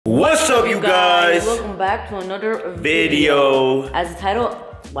guys. Welcome back to another video. As the title,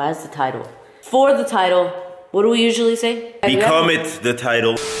 for the title, what do we usually say? Become it the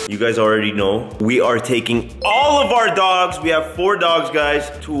title. You guys already know. We are taking all of our dogs. We have 4 dogs, guys,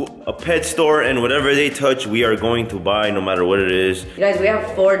 to a pet store, and whatever they touch, we are going to buy, no matter what it is. You guys, we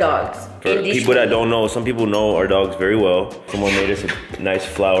have 4 dogs. For people that don't know, some people know our dogs very well. Someone made us a nice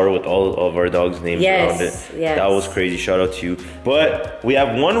flower with all of our dogs' names around it. Yes. That was crazy. Shout out to you. But we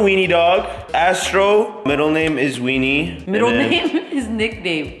have 1 weenie dog, Astro. Middle name is Weenie. Middle name is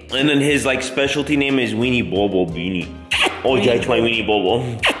nickname. And then his like specialty name is Weenie Bobo Beanie. Oh, yeah, it's my Weenie Bobo.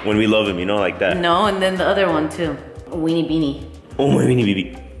 When we love him, you know, like that. No, and then the other one too. Weenie Beanie. Oh, my Weenie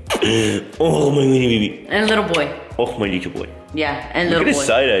Baby. Oh, my Weenie Baby. And a little boy. Oh, my little boy. Yeah, and Look little boy. at his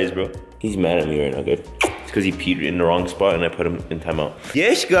side eyes, bro. He's mad at me right now, good. It's because he peed in the wrong spot and I put him in timeout.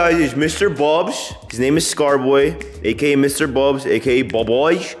 Yes, guys, it's Mr. Bobs. His name is Scarboy, aka Mr. Bobs, aka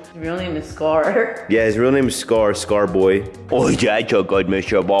Boboy. His real name is Scar. Yeah, his real name is Scarboy. Oh, yeah, so good,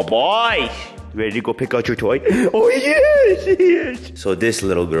 Mr. Boboy. Ready to go pick out your toy? Oh, yes. So this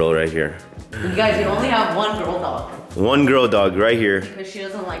little girl right here. You guys, you only have 1 girl dog. 1 girl dog right here. Because she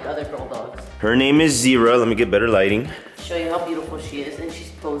doesn't like other girl dogs. Her name is Zira. Let me get better lighting. Show you how beautiful she is, and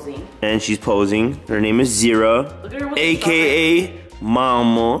she's posing. And she's posing. Her name is Zira, Look at her with aka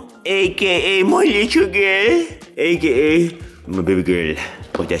Mama, aka my little girl, aka my baby girl.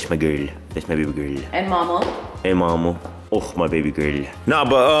 Oh, that's my girl. That's my baby girl. And Mama. Hey, Mama. Oh, my baby girl. Nah,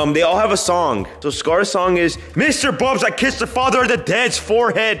 but they all have a song. So Scar's song is Mr. Bobs, I kissed the father of the dead's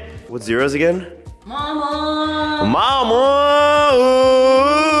forehead. What's Zira's again? Mama. Mama.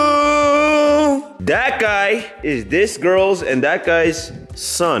 That guy is this girl's and that guy's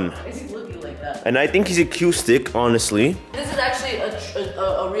son. Why is he looking like that? And I think he's acoustic, honestly. This is actually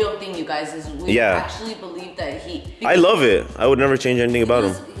a real thing, you guys. Is we actually believe that I love it. I would never change anything about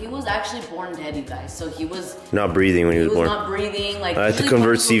him. He was actually born dead, you guys. So he was not breathing when he was born. Not breathing. Like I had to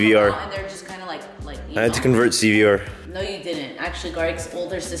convert CVR. And they're just kind of like I had to convert CVR. No, you didn't. Actually, Garik's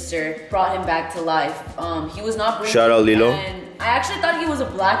older sister brought him back to life. He was not breathing. Shout out Lilo. And I actually thought he was a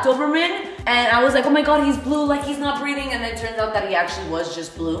black Doberman. And I was like, oh my god, he's blue, like he's not breathing. And then it turns out that he actually was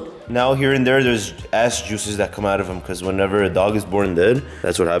just blue. Now here and there's ass juices that come out of him because whenever a dog is born dead,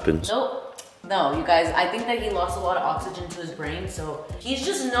 that's what happens. Nope. No, you guys, I think that he lost a lot of oxygen to his brain. So he's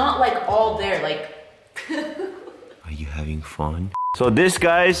just not like all there, like. Are you having fun? So this,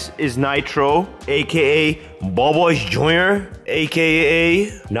 guys, is Nitro, aka Bobo's Jr.,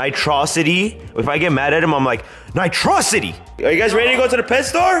 aka Nitrosity. If I get mad at him, I'm like, Nitrosity! Are you guys ready to go to the pet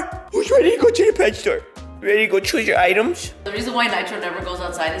store? Who's ready to go to the pet store? Ready to go choose your items? The reason why Nitro never goes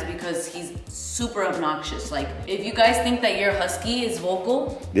outside is because he's super obnoxious. Like, if you guys think that your husky is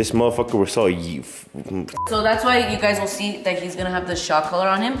vocal, this motherfucker was so so that's why you guys will see that he's gonna have the shock collar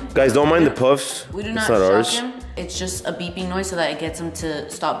on him. Guys, don't mind the puffs. We do not shock him. It's just a beeping noise so that it gets him to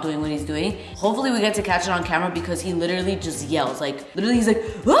stop doing what he's doing. Hopefully we get to catch it on camera because he literally just yells. Like, literally he's like,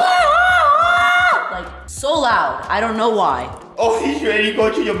 ah, ah, ah! Like, so loud. I don't know why. Oh, he's ready to go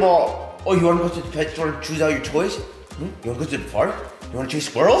to the mall. Oh, you wanna go to the pet store and choose out your toys? You wanna go to the park? You wanna chase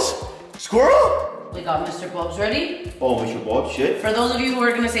squirrels? Squirrel? We got Mr. Bob's ready. Oh, Mr. Bob, shit. For those of you who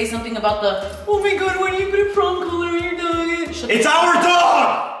are gonna say something about the, oh my god, why do you put a prong collar on your dog? It's our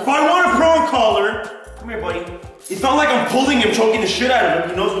dog! If I want a prong collar, come here, buddy. It's not like I'm pulling him, choking the shit out of him.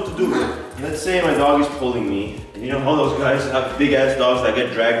 He knows what to do. Let's say my dog is pulling me. And you know how those guys have big ass dogs that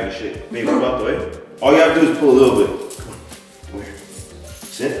get dragged and shit. Baby, go out the way. All you have to do is pull a little bit. Come here.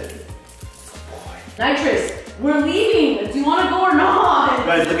 Sit. Nitrous, we're leaving. Do you want to go or not?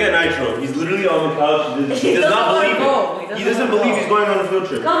 Guys, look at Nitro. He's literally on the couch. He does not believe it. He doesn't believe he's going on a field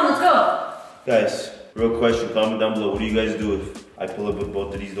trip. Come, let's go. Guys, real question. Comment down below. What do you guys do if I pull up with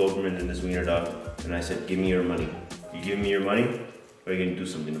both of these Dobermans and this wiener dog? And I said, give me your money. You give me your money, or are you going to do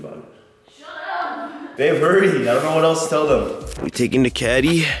something about it? Shut up. Babe, hurry. I don't know what else to tell them. We're taking the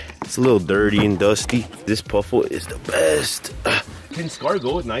caddy. It's a little dirty and dusty. This Puffle is the best. Can Scar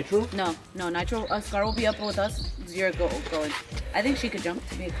go with Nitro? No, Nitro, Scar will be up with us. Zira going. I think she could jump,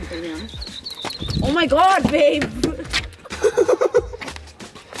 to be completely honest. Oh my god, babe!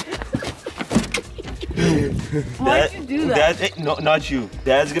 Why'd you do that? No, not you.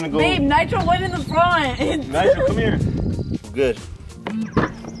 Dad's gonna go. Babe, Nitro went in the front. Nitro, come here. Good.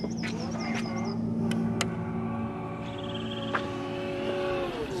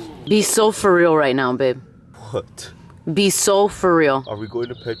 Be so for real right now, babe. What? Be so for real. Are we going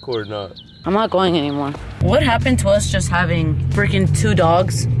to Petco or not? I'm not going anymore. What happened to us just having freaking 2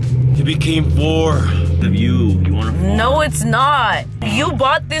 dogs? It became 4. the view. You want to fall? No, it's not. You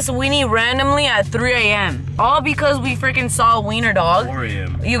bought this weenie randomly at 3 a.m. All because we freaking saw a wiener dog. 4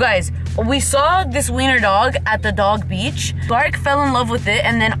 a.m. You guys, we saw this wiener dog at the dog beach. Garik fell in love with it,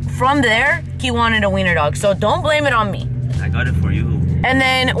 and then from there, he wanted a wiener dog. So don't blame it on me. I got it for you. And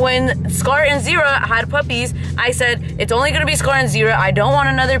then when Scar and Zira had puppies, I said, it's only gonna be Scar and Zira. I don't want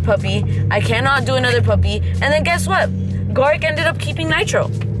another puppy. I cannot do another puppy. And then guess what? Garik ended up keeping Nitro.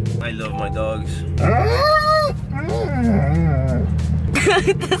 I love my dogs.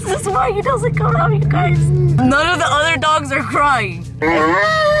 This is why he doesn't come out, you guys. None of the other dogs are crying.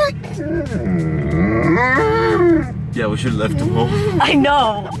 Yeah, we should have left him home. I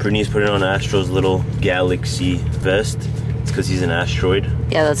know. Britney's putting on Astro's little galaxy vest. It's because he's an asteroid.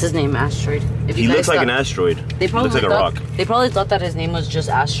 Yeah, that's his name, Asteroid. If you He guys looks like thought- an asteroid. They probably looks like a rock. They probably thought that his name was just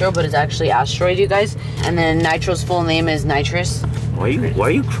Astro, but it's actually Asteroid, you guys. And then Nitro's full name is Nitrous. Why are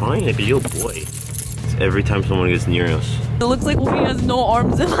you crying like a little boy? It's every time someone gets near us. It looks like Winnie has no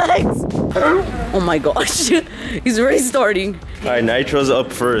arms and legs. Oh my gosh. He's already starting. Alright, Nitro's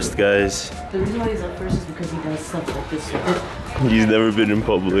up first, guys. The reason why he's up first is because he does stuff like this. He's never been in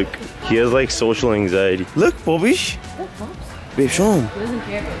public. He has like social anxiety. Look, Bobbish. Babe, show him. He doesn't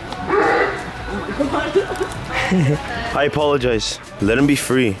care. I apologize. Let him be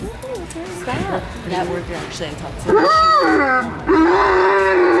free. Stop. That worker actually I talked to.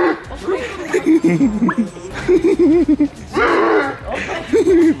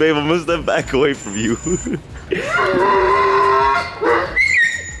 Babe, I'm gonna step back away from you.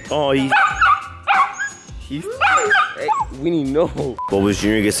 Oh, he... Hey, Winnie, no. Bobbish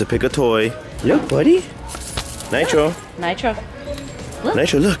Jr. gets to pick a toy. Look, buddy. Nitro. Nitro. Look.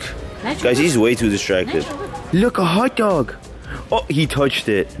 Nitro, look. Nitro, Guys, he's way too distracted. Nitro, Look, a hot dog. Oh, he touched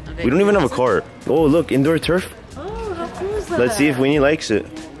it. Okay, We don't even have a cart. Oh, look, indoor turf. Oh, how cool is that? Let's see if Winnie likes it.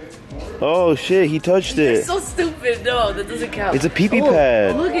 Oh, shit, he touched it. It's so stupid. No, that doesn't count. It's a pee-pee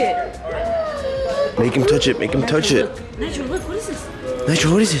pad. Look it. Make him touch it, make him touch it. Look. Nitro, look, what is this?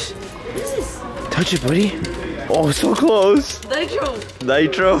 Nitro, what is this? What is this? Touch it, buddy. Oh, so close. Nitro.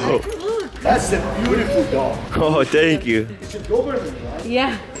 Nitro. Look. That's a beautiful dog. Oh, thank you.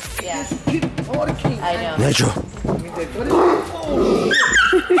 Yeah. Yeah. I know. Nitro.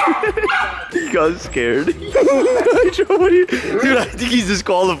 He got scared. Nitro, what are you... Dude, I think he's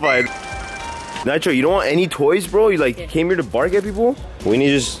disqualified. Nitro, you don't want any toys, bro? You like came here to bark at people?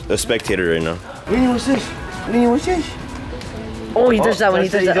 Winnie's just a spectator right now. Winnie, what's this? Winnie, what's this? Oh, he touched that one. He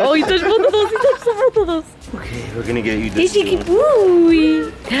touched that. Oh, he touched both of those. He touched both of those. Okay, we're gonna get you this.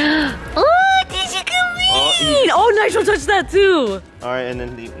 Ooh. Oh, did you come in? Oh, Nitro touched that too. Alright, and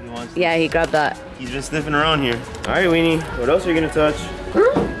then he wants... Yeah, he grabbed that. He's been sniffing around here. Alright, Weenie, what else are you gonna touch?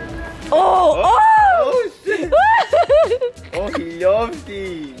 Oh, Oh, shit! Oh, he loves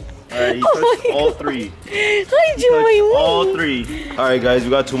these. Alright, he touched all three. Hi, Touched all three. Alright, guys, we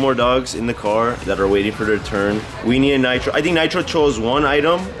got 2 more dogs in the car that are waiting for their turn. Weenie and Nitro. I think Nitro chose 1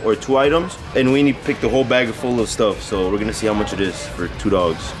 item or 2 items, and Weenie picked a whole bag full of stuff. So we're gonna see how much it is for 2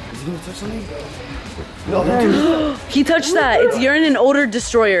 dogs. Is he gonna touch something? No, don't do it. He touched that. It's urine and odor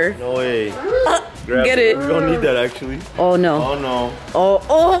destroyer. No way. Grab Get it. We don't need that actually. Oh no. Oh no.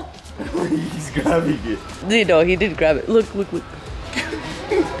 Oh. He's grabbing it. No, he did grab it. Look.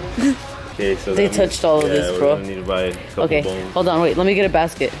 Okay, so They touched all of this, bro. We're gonna need to buy a couple Okay, bones. hold on. Wait, let me get a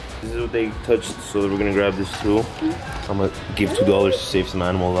basket. This is what they touched, so we're gonna grab this too. I'm gonna give $2 to save some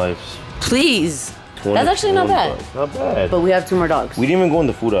animal lives. Please. That's actually not bad. Not bad. But we have 2 more dogs. We didn't even go in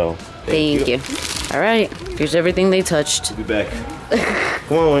the food aisle. Thank you. All right. Here's everything they touched. We'll be back.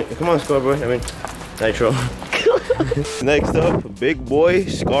 Come on, Scar boy. I mean, Nitro. Next up, big boy,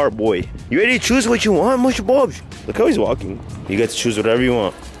 Scar boy. You ready to choose what you want, Mushy Bobs? Look how he's walking. You get to choose whatever you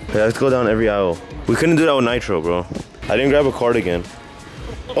want. Okay, let's go down every aisle. We couldn't do that with Nitro, bro. I didn't grab a cardigan.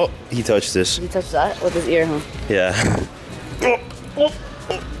 Oh, he touched this. He touched that with his ear, huh? Yeah.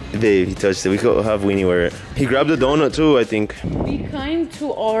 Babe, he touched it. We could have Weenie wear it. He grabbed a donut too, I think. Be kind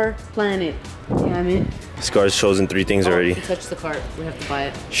to our planet. Damn it. Scar's chosen 3 things already. He touched the cart. We have to buy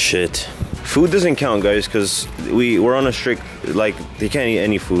it. Shit. Food doesn't count, guys, because we're on a strict, like, they can't eat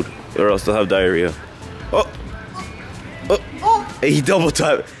any food or else they'll have diarrhea. Oh. Hey, he double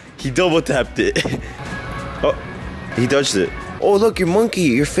tapped it. Oh, he touched it. Oh, look, your monkey,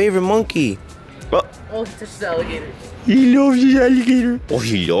 your favorite monkey. Oh, he touched the alligator. He loves his alligator. Oh,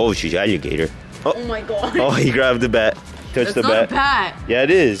 he loves his alligator. Oh my god. Oh, he grabbed the bat. Touched the bat. That's not a bat. Yeah,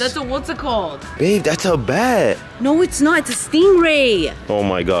 it is. That's a, what's it called? Babe, that's a bat. No, it's not. It's a stingray. Oh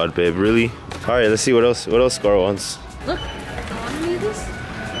my god, babe, really? All right, let's see what else Scar wants. Look. Want any of this?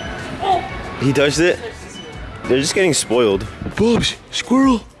 He touched it? They're just getting spoiled. Bobs,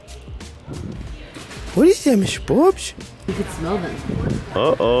 squirrel. What is that, Mr. Bobs? You could smell them.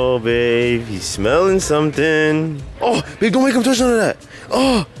 Uh-oh, babe. He's smelling something. Oh, babe, don't make him touch none of that.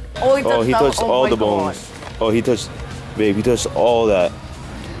 Oh. Oh, He touched all the bones. Oh, he touched, babe, he touched all that.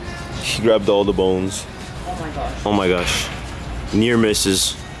 He grabbed all the bones. Oh my gosh. Oh my gosh. Near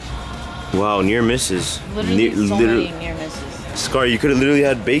misses. Wow, near misses. Literally so many near misses. Scar, you could have literally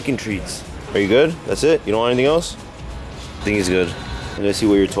had bacon treats. Are you good? That's it? You don't want anything else? I think he's good. Let's see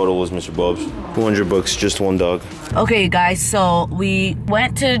what your total was, Mr. Bobs. 200 bucks, just one dog. Okay, guys, so we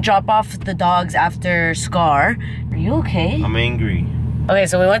went to drop off the dogs after Scar. Are you okay? I'm angry. Okay,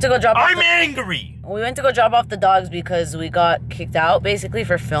 so we went to go drop off. I'm angry! We went to go drop off the dogs because we got kicked out, basically,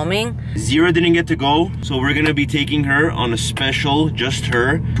 for filming. Zira didn't get to go, so we're gonna be taking her on a special, just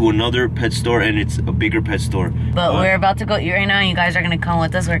her, to another pet store, and it's a bigger pet store. But we're about to go eat right now, and you guys are gonna come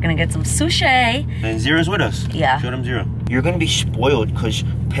with us. We're gonna get some sushi. And Zira's with us. Yeah. Show them Zira. You're gonna be spoiled because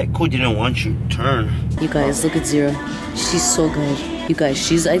Petco didn't want you to turn. You guys, look at Zira. She's so good. You guys,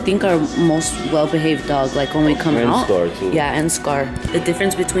 she's, I think, our most well-behaved dog, like, when we come And out. Scar, too. Yeah, and Scar. The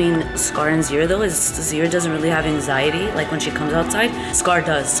difference between Scar and Zira, though, is Zira doesn't really have anxiety, like, when she comes outside. Scar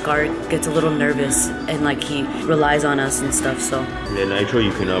does. Scar gets a little nervous, and, like, he relies on us and stuff, so. And then Nitro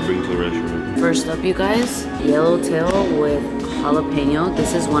you cannot bring to the restaurant. First up, you guys, yellowtail with jalapeno.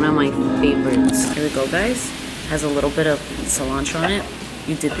 This is one of my favorites. Here we go, guys. Has a little bit of cilantro on it.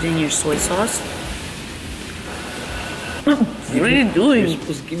 You dip it in your soy sauce. What are you doing? You're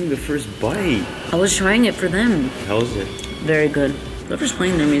supposed to give me the first bite. I was trying it for them. How's it? Very good. Whoever's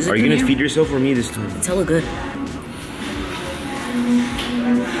playing their music. Are you gonna feed yourself or me this time? It's hella good.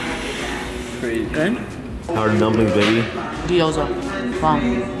 Good? How are the dumplings, baby? Gyoza. Wow.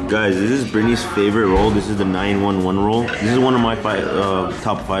 Guys, this is Britney's favorite roll. This is the 911 roll. This is one of my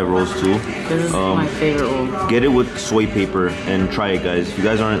top 5 rolls too. This is my favorite roll. Get it with soy paper and try it, guys. If you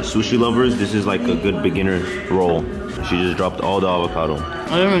guys aren't sushi lovers, this is like a good beginner roll. She just dropped all the avocado.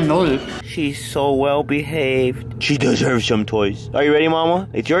 I didn't even know this. She's so well behaved. She deserves some toys. Are you ready, Mama?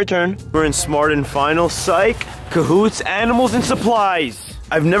 It's your turn. We're in Smart and Final. Psych. Cahoots, Animals, and Supplies.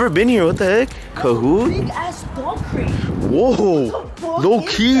 I've never been here. What the heck? Kahoot? Big ass dog crate. Whoa. Low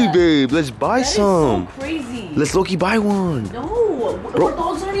key, babe. Let's buy some. So crazy. Let's low key buy one. No, our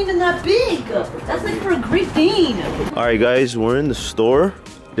dogs aren't even that big. That's like for a Great Dane. All right, guys, we're in the store.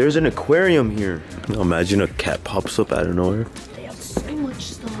 There's an aquarium here. Imagine a cat pops up out of nowhere. They have so much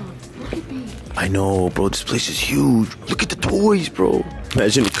stuff. Look at me. I know, bro. This place is huge. Look at the toys, bro.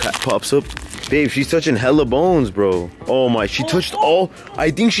 Imagine a cat pops up. Babe, she's touching hella bones, bro. Oh my, she touched all.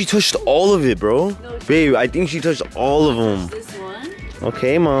 I think she touched all of it, bro. No, Babe, I think she touched all of them. This one.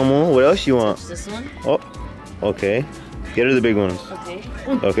 Okay, Mama. What else you want? This one. Oh, okay. Get her the big ones. Okay.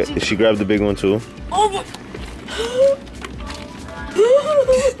 Okay, she grabbed the big one too. Oh my.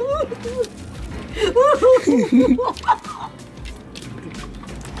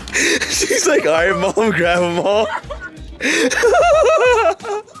 She's like, all right, Mom, grab them all.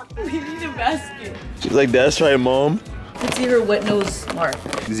 We need a basket. She's like, that's right, Mom. Let's see her wet nose mark.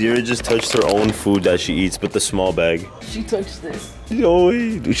 Zira just touched her own food that she eats, but the small bag. She touched this. No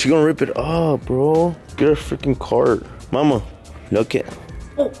way. Dude, she gonna rip it up, bro. Get her freaking cart. Mama, look it.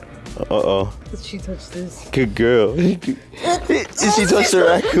 Oh. Uh-oh. She touched this. Good girl. She touched the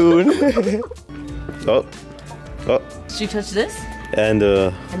raccoon. Oh. Oh. She touched this? And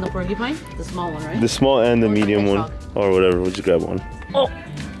the porcupine? The small one, right? the small and the medium one. Or whatever. We'll just grab one. Oh.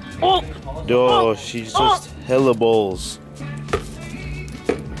 Oh. Oh, she just touched hella balls.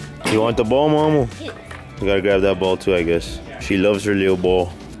 You want the ball, Mama? You gotta grab that ball too, I guess. She loves her little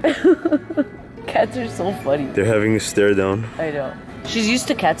ball. Cats are so funny. They're having a stare down. I know. She's used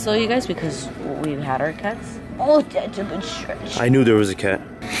to cats though, you guys, because we've had our cats. Oh, that's a good stretch. I knew there was a cat.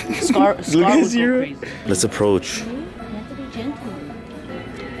 Scar Look at would go Zira. crazy. Let's approach. You have to be gentle.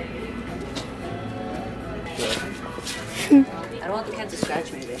 I don't want the cat to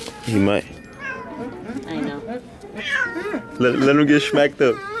scratch me, babe. He might. I know. Let him get smacked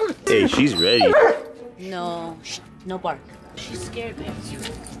up. Hey, she's ready. No. Shh, no bark. She's scared, babe.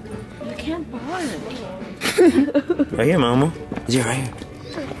 You can't bark. Right here, Mama. Is it right here?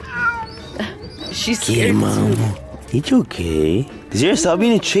 She's scared. Yeah, Mama. It's okay. Zira, stop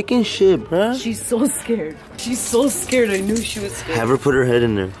being a chicken shit, bruh. She's so scared. She's so scared. I knew she was scared. Have her put her head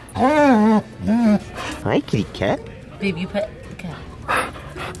in there. Hi, kitty cat. Babe, you pet the cat.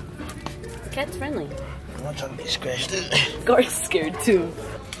 The cat's friendly. I'm not trying to be scratched. Garik's scared too.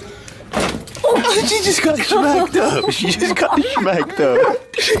 Oh, she just got smacked up. She just got smacked up.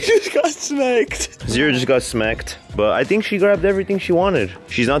 She just got smacked. Zira just got smacked. But I think she grabbed everything she wanted.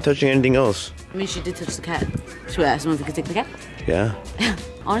 She's not touching anything else. I mean, she did touch the cat. Should we ask them if we could take the cat? Yeah.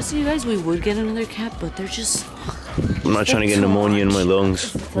 Honestly, you guys, we would get another cat, but they're just... I'm not trying to get pneumonia in my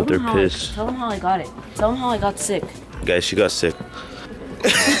lungs. Tell They're them how, pissed. tell them how I got it. Tell them how I got sick. Guys, she got sick.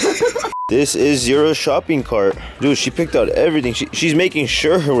 This is Zira's shopping cart. Dude, she picked out everything. She's making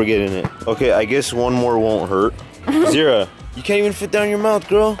sure we're getting it. Okay, I guess one more won't hurt. Zira, you can't even fit down your mouth,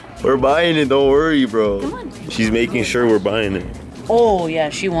 girl. We're buying it, don't worry, bro. Come on. She's making sure we're buying it. Oh, yeah,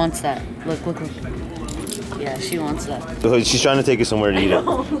 she wants that. Look, look, look. Yeah, she wants that. So she's trying to take it somewhere to eat it.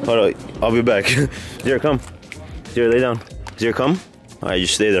 Hold on, I'll be back. Zira, come. Zira, lay down. Zira, come. All right,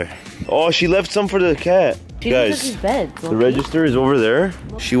 just stay there. Oh, she left some for the cat. She Guys, his bed. the register is over there.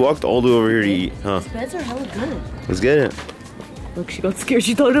 She walked all the way over here to eat, huh? His beds are hella good. Let's get it. Look, she got scared.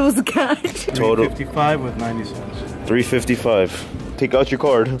 She thought it was a cat. Total. $3.55 with 90 cents. $3.55. Take out your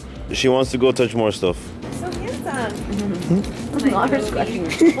card. She wants to go touch more stuff. So handsome. Not her scratching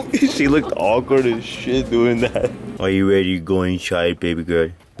her. She looked awkward as shit doing that. Are you ready to go inside, baby girl?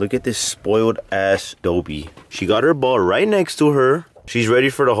 Look at this spoiled ass Dobie. She got her ball right next to her. She's ready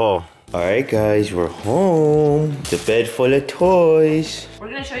for the haul. Alright guys, we're home. The bed full of toys. We're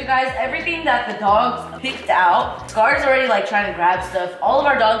gonna show you guys everything that the dogs picked out. Scar's already like trying to grab stuff. All of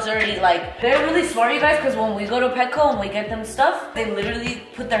our dogs already like, they're really smart, you guys, because when we go to Petco and we get them stuff, they literally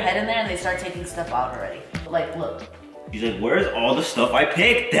put their head in there and they start taking stuff out already. Like, look. He's like, where's all the stuff I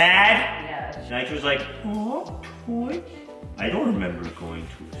picked, Dad? Yeah. Nitro's like, oh, toys? I don't remember going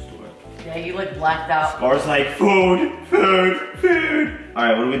to the store. Yeah, you like blacked out. Scar's like, food.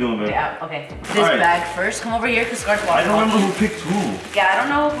 Alright, what are we doing, babe? Yeah, okay. This All right. bag first. Come over here because Scar's walking. I don't remember who picked who. Yeah, I don't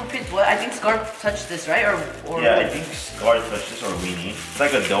know who picked what. I think Scar touched this, right? Or Yeah, I think Scar touched this or Weenie. It's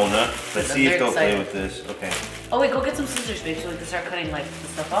like a donut. Let's see if they'll play with this. Okay. Oh wait, go get some scissors, babe, so we can start cutting like the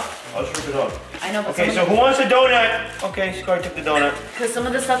stuff off. I'll just rip it off. I know, but Okay, so who wants a donut? Okay, Scar took the donut. because some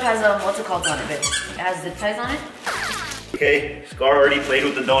of the stuff has what's it called on it, babe? It has zip ties on it. Okay, Scar already played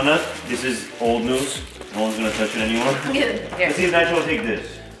with the donut. This is old news. No one's gonna touch it anymore. Here. Let's see if Nitro will take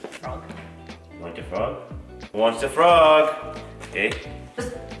this. Frog. You want the frog? Who wants the frog? Okay.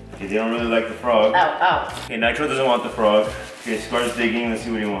 Okay, they don't really like the frog. Ow, ow. Okay, Nitro doesn't want the frog. Okay, Scar's digging. Let's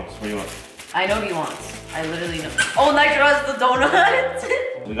see what he wants. What do you want? I know what he wants. I literally know. Oh, Nitro has the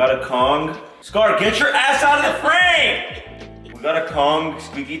donut. We got a Kong. Scar, get your ass out of the frame! We got a Kong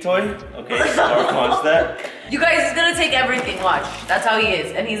squeaky toy. Okay, Scar wants that. You guys, he's gonna take everything, watch. That's how he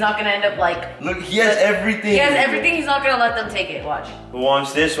is. And he's not gonna end up like... Look, he has everything. He has everything, he's not gonna let them take it, watch. Who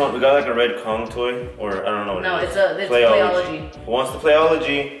wants this one? We got like a red Kong toy, or I don't know what No, it is. it's Playology. Who wants the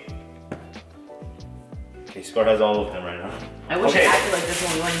Playology? Okay, Scar has all of them right now. I wish Okay. I acted like this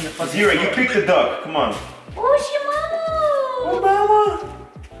when we went in the fucking Zira, store. you pick the duck. Come on. Oh, Mama.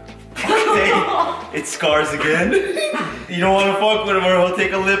 Okay, it's Scar's again. You don't want to fuck with him or he'll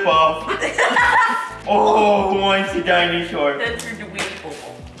take a lip off. Oh, who wants the dinosaur? That's for the Weenie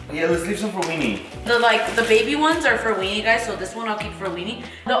Popo. Yeah, let's leave some for Weenie. The baby ones are for Weenie, guys, so this one I'll keep for Weenie.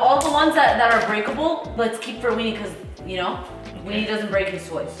 All the ones that are breakable, let's keep for Weenie because, you know, Weenie doesn't break his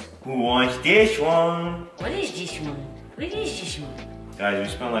toys. Who wants this one? What is this one? What is this one? Guys,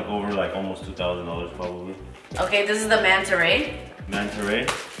 we spent like over like almost $2,000 probably. Okay, this is the Manta Ray. Manta Ray.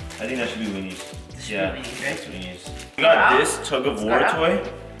 I think that should be Winnie's. This should Yeah, be Winnie's, right? that's Winnie's. We got this tug of war Scar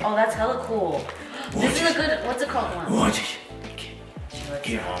toy. Oh, that's hella cool. This is a good, what's it called one? Watch it.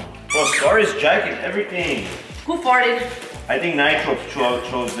 Get on. Bro, Scar is jacking everything. Who farted? I think Nitro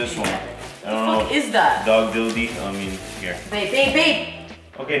chose this one. I don't know. What is that? Dog Blvd. I mean, here. Babe.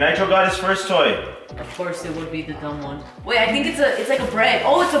 Okay, Nitro got his first toy. Of course it would be the dumb one. Wait, I think it's like a bread.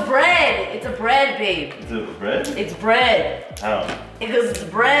 Oh, it's a bread. It's a bread, babe. It's a bread? It's bread. How? Because it's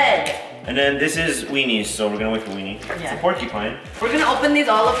bread. And then this is Weenie's, so we're gonna wait for Weenie. It's Yeah. a porcupine. We're gonna open these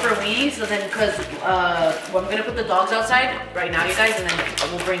all up for Weenie, so then, cause I'm gonna put the dogs outside right now, you guys, and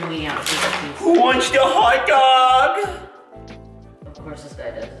then we'll bring Weenie out. Who wants the hot dog? Of course this guy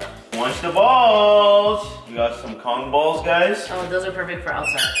does. Who wants the balls? We got some Kong balls, guys. Oh, those are perfect for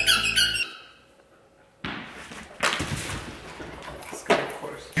outside. This guy, of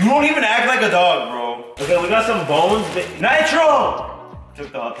course. You don't even act like a dog, bro. Okay, we got some bones. Nitro!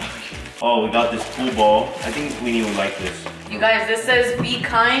 Took the hot dog. Oh, we got this pool ball. I think Weenie would like this. You guys, this says be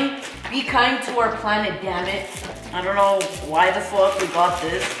kind to our planet, damn it. I don't know why the fuck we got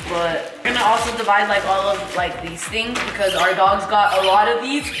this, but we're gonna also divide like all of like these things because our dogs got a lot of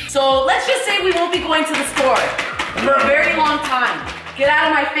these. So let's just say we won't be going to the store for a very long time. Get out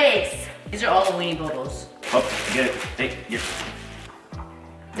of my face. These are all the Weenie Bobos. Up, get it. Hey, here.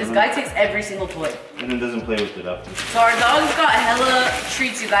 This guy takes every single toy. And then doesn't play with it after. So our dogs got hella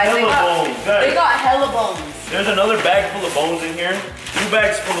treats, you guys. They got hella bones. There's another bag full of bones in here. 2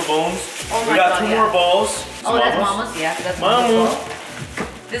 bags full of bones. Oh my we got God, 2 more balls. Oh, that's Mama's? Yeah, that's Mama's ball.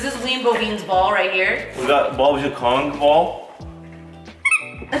 This is Blvd's ball right here. We got Blvd Kong ball.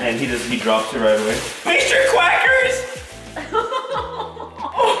 And he drops it right away. Mr. Quackers!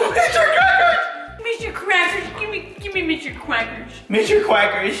 Oh, Mr. Quackers! Mr. Crackers, give me Mr. Quackers. Mr.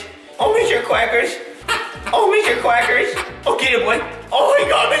 Quackers. Oh, Mr. Quackers. Oh, Mr. Quackers. Oh, get it, boy. Oh my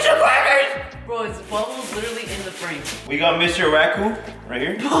God, Mr. Quackers. Bro, his bubble's literally in the frame. We got Mr. Raccoon right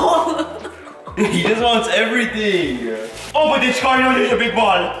here. He just wants everything. Oh, but this car knows there's a big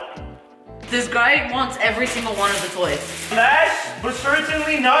ball. This guy wants every single one of the toys. Last, but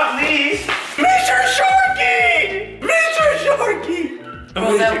certainly not least, Mr. Sharky! Mr. Sharky!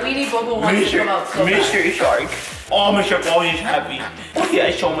 Bro, that weenie bubble wants to come out so bad. Mr. Shark. Oh, Mr. Baldi's happy. Oh, he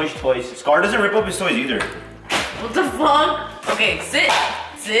has so much toys. Scar doesn't rip up his toys either. What the fuck? Okay, sit.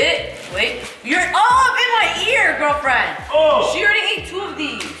 Sit. Wait. You're up in my ear, girlfriend. Oh. She already ate 2 of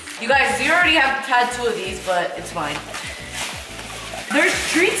these. You guys, you already have had 2 of these, but it's fine. There's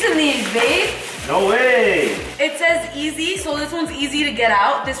treats in these, babe. No way. It says easy, so this one's easy to get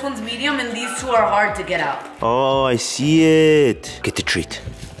out. This one's medium, and these 2 are hard to get out. Oh, I see it. Get the treat.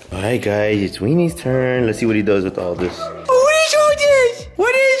 All right, guys, it's Weenie's turn. Let's see what he does with all this. What is all this?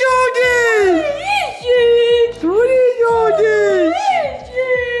 What is all this? What is all this?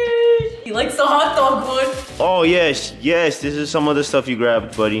 He likes the hot dog one. Oh, yes, yes, this is some of the stuff you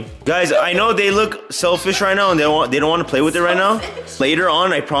grabbed, buddy. Guys, I know they look selfish right now and they don't want to play with it right now. Later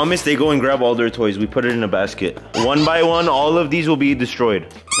on, I promise they go and grab all their toys. We put it in a basket. One by one, all of these will be destroyed.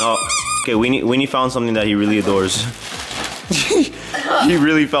 Oh, okay, Weenie found something that he really adores. He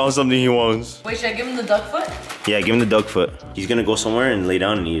really found something he wants. Wait, should I give him the duck foot? Yeah, give him the duck foot. He's gonna go somewhere and lay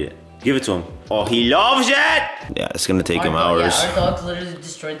down and eat it. Give it to him. Oh, he loves it! Yeah, it's gonna take him hours. Yeah, our dogs literally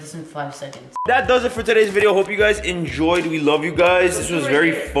destroyed this in 5 seconds. That does it for today's video. Hope you guys enjoyed. We love you guys. This was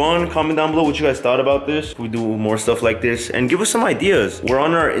very fun. Comment down below what you guys thought about this. We do more stuff like this. And give us some ideas. We're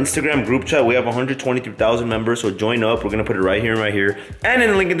on our Instagram group chat. We have 123,000 members, so join up. We're gonna put it right here and right here. And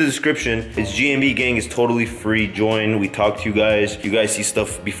in the link in the description, it's GMB Gang. It's totally free. Join. We talk to you guys. You guys see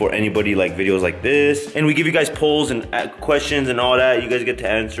stuff before anybody, like videos like this. And we give you guys polls and questions and all that. You guys get to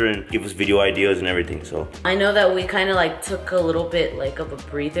answer and give us video ideas and everything, so. I know that we kind of like took a little bit like of a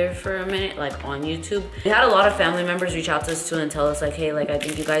breather for a minute, like on YouTube. We had a lot of family members reach out to us too and tell us like, hey, like I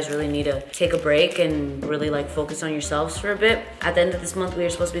think you guys really need to take a break and really like focus on yourselves for a bit. At the end of this month, we are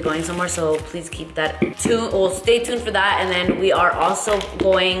supposed to be going somewhere, so please keep that tuned. Well, stay tuned for that. And then we are also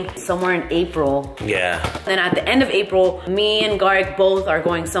going somewhere in April. Yeah. Then at the end of April, me and Garik both are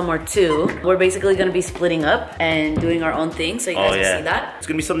going somewhere too. We're basically gonna be splitting up and doing our own thing, so you guys can see that. It's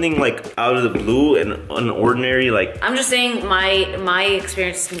gonna be something like out of the blue and unordinary, like. I'm just saying my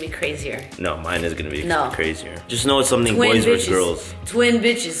experience is gonna be crazier. No, mine is gonna be No. crazier. Just know it's something Twin boys bitches. versus girls. Twin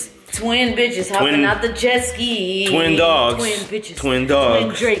bitches. Twin bitches hopping out the jet ski. Twin dogs. Twin bitches. Twin dogs.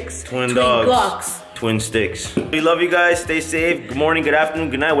 Twin drakes. Twin dogs. Glocks. Twin sticks. We love you guys. Stay safe. Good morning, good afternoon,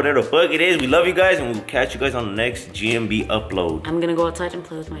 good night, whatever the fuck it is. We love you guys, and we'll catch you guys on the next GMB upload. I'm gonna go outside and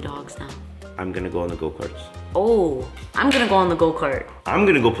play with my dogs now. I'm gonna go on the go-karts. Oh, I'm gonna go on the go-kart. I'm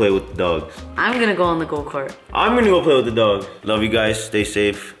gonna go play with the dogs. I'm gonna go on the go-kart. I'm gonna go play with the dogs. Love you guys. Stay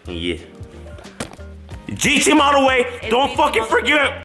safe. Yeah. GT Model Way. Don't fucking forget.